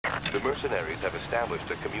The mercenaries have established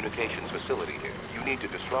a communications facility here. You need to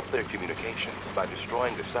disrupt their communications by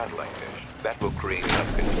destroying the satellite dish. That will create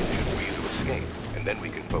enough confusion for you to escape, and then we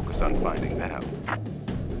can focus on finding that out.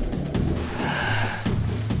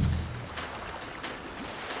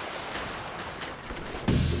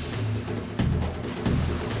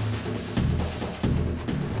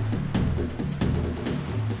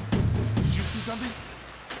 Did you see something?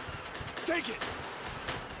 Take it!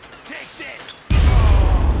 Take this!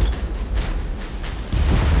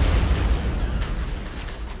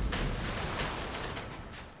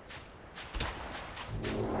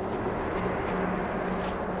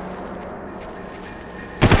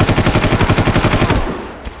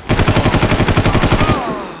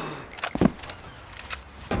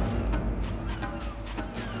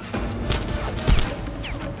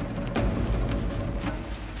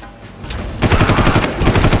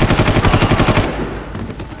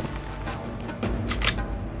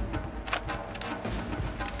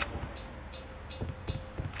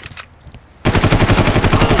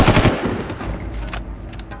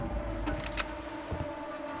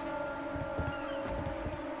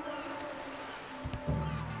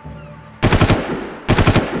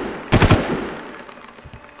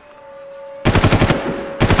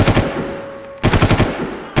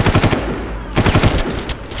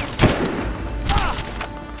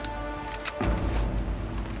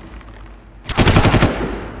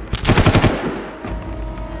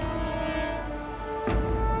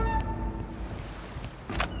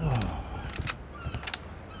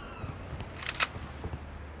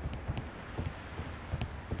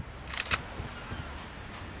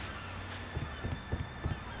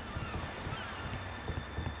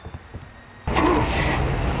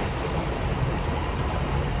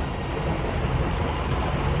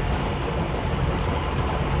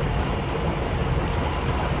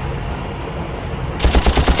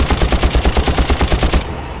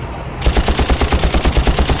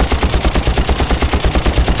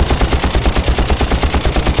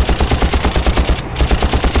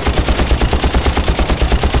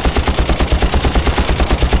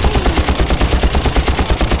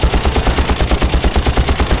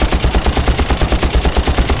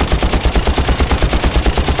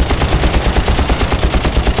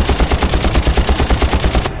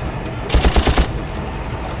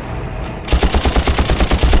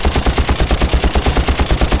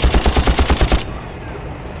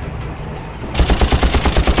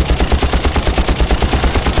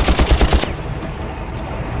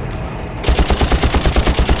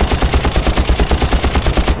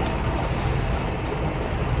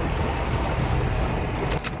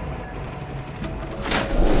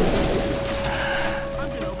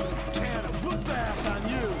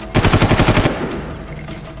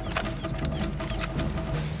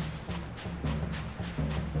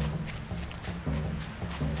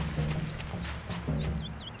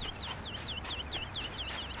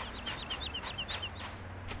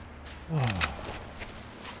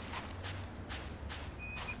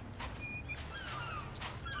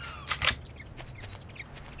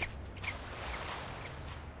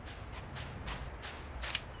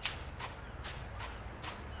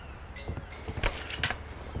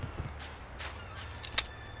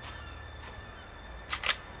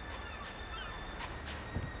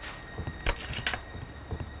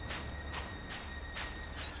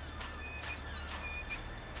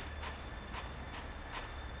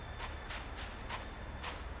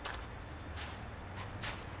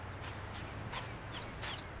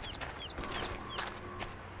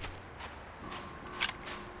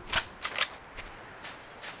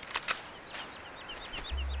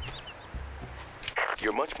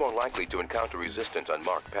 You're much more likely to encounter resistance on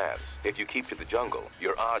marked paths. If you keep to the jungle,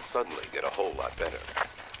 your odds suddenly get a whole lot better.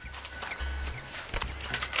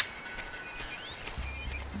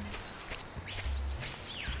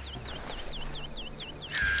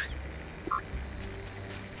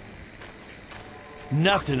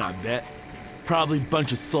 Nothing, I bet. Probably a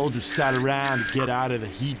bunch of soldiers sat around to get out of the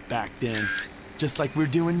heat back then. Just like we're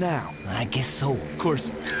doing now. I guess so. Of course,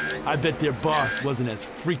 I bet their boss wasn't as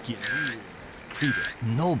freaky and weird as Peter.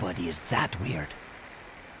 Nobody is that weird.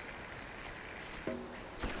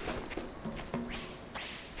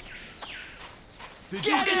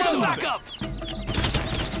 Get him back up!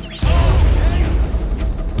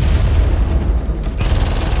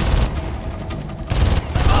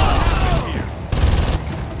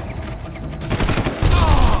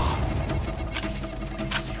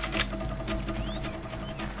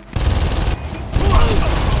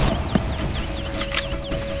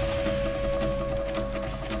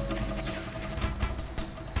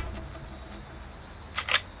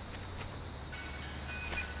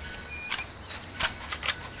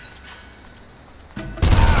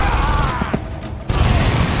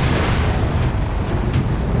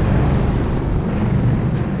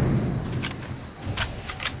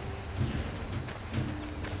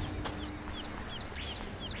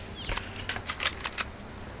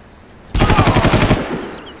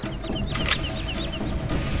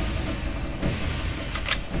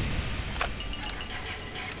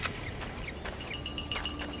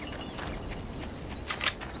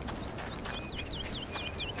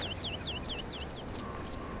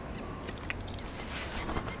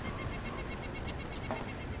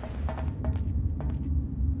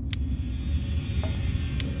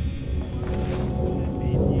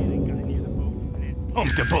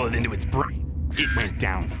 pumped a bullet into its brain. It went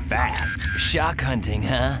down fast. Shark hunting,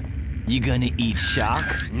 huh? You gonna eat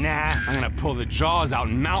shark? Nah, I'm gonna pull the jaws out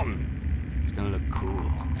and mountain. It's gonna look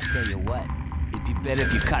cool. Tell you what, it'd be better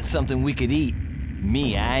if you caught something we could eat.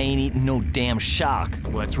 Me, I ain't eating no damn shark.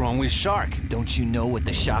 What's wrong with shark? Don't you know what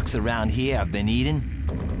the sharks around here have been eating?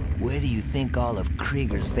 Where do you think all of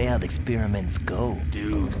Krieger's failed experiments go?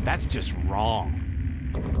 Dude, that's just wrong.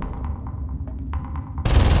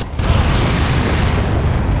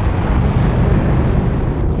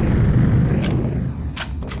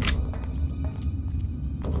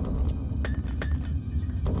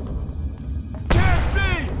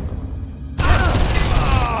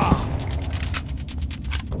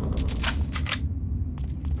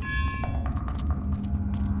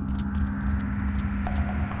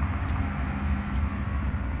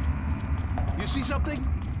 You see something?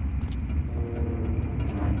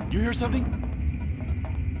 You hear something?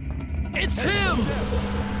 It's him!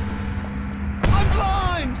 I'm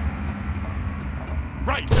blind!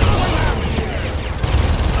 Right! Are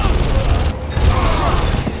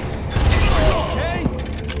you okay?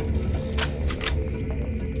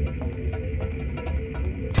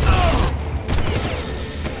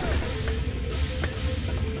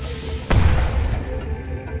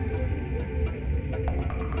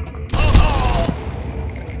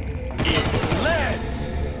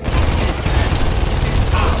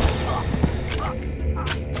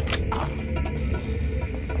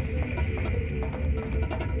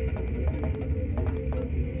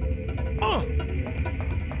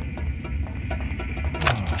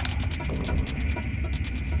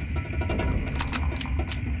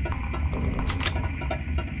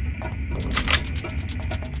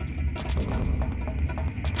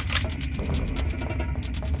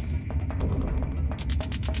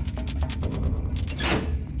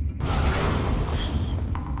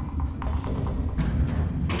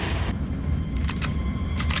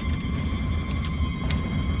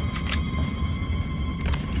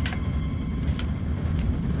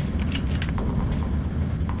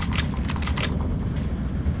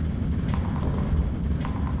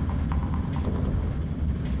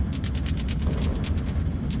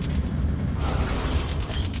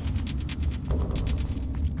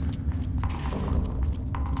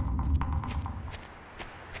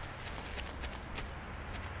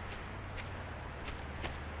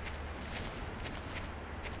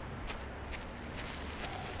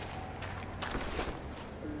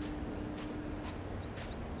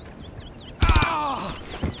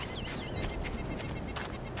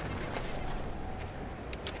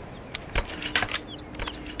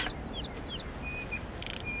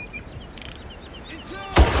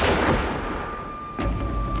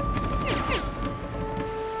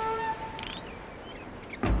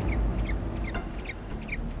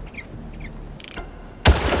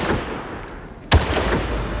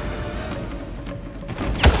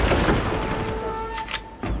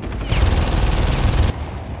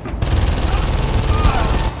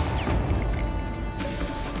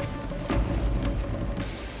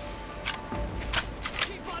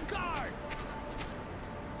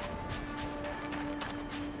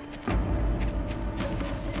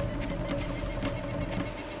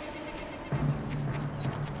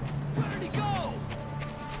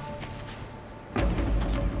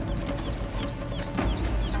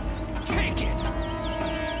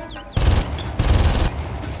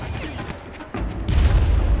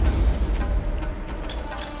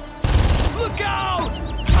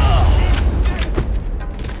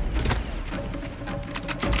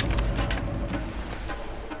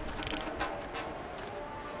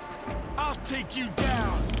 Take you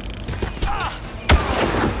down!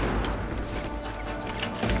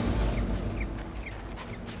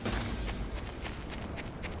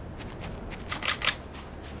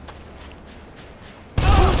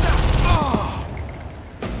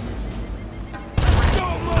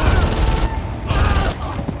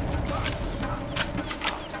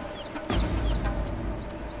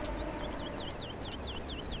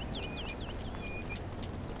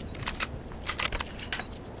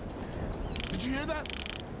 Did you hear that?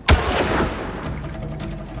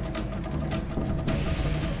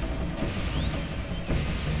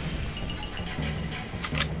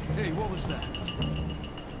 Hey, what was that?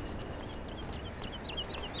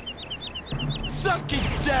 Suck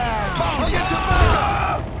it down! Oh,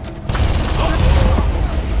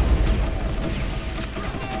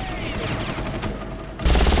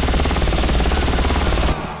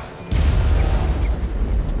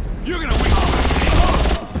 you're gonna waste my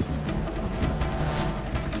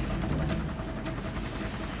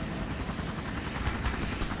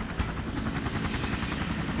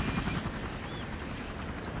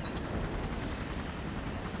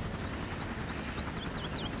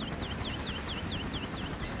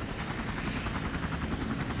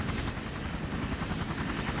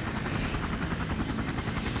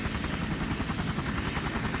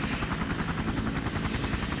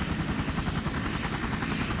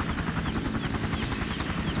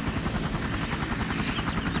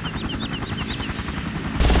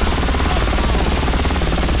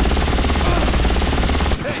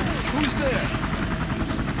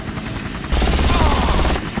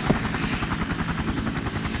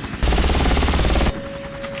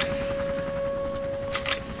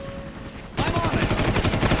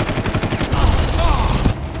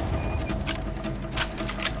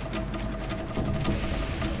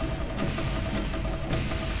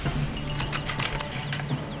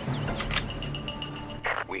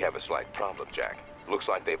a slight problem, Jack. Looks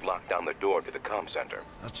like they've locked down the door to the comm center.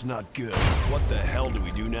 That's not good. What the hell do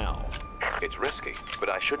we do now? It's risky, but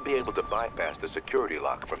I should be able to bypass the security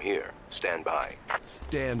lock from here. Stand by.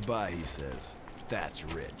 Stand by, he says. That's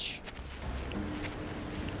rich.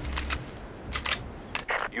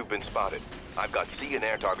 You've been spotted. I've got sea and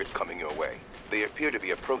air targets coming your way. They appear to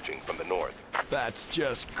be approaching from the north. That's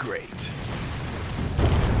just great.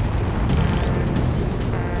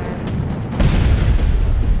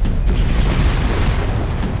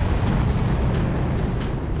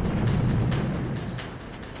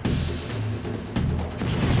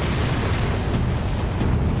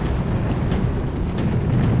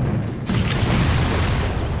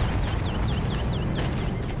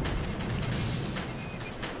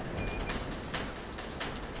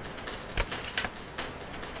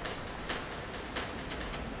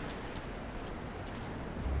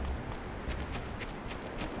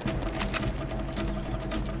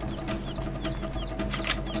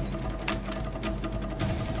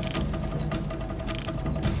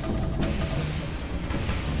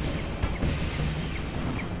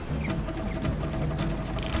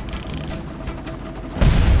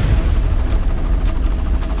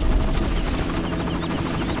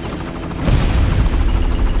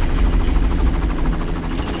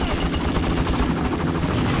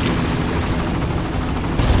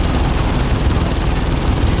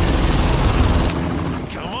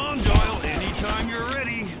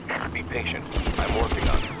 Patient. I'm working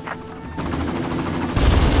on it.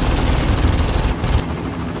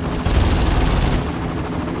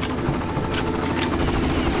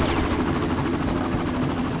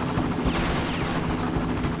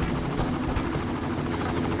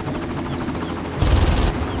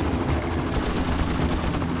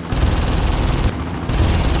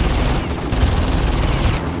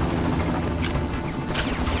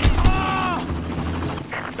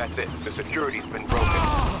 That's it. The security's been broken.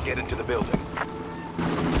 Get into the building.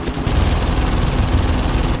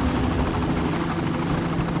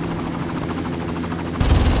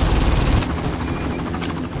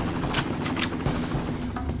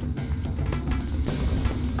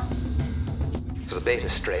 The beta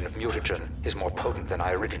strain of mutagen is more potent than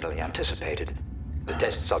I originally anticipated. The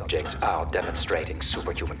test subjects are demonstrating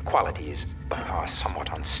superhuman qualities, but are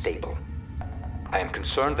somewhat unstable. I am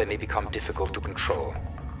concerned they may become difficult to control.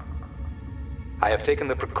 I have taken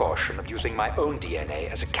the precaution of using my own DNA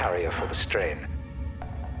as a carrier for the strain.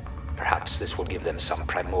 Perhaps this will give them some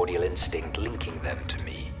primordial instinct linking them to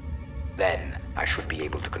me. Then I should be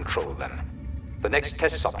able to control them. The next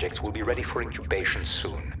test subjects will be ready for incubation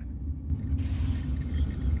soon.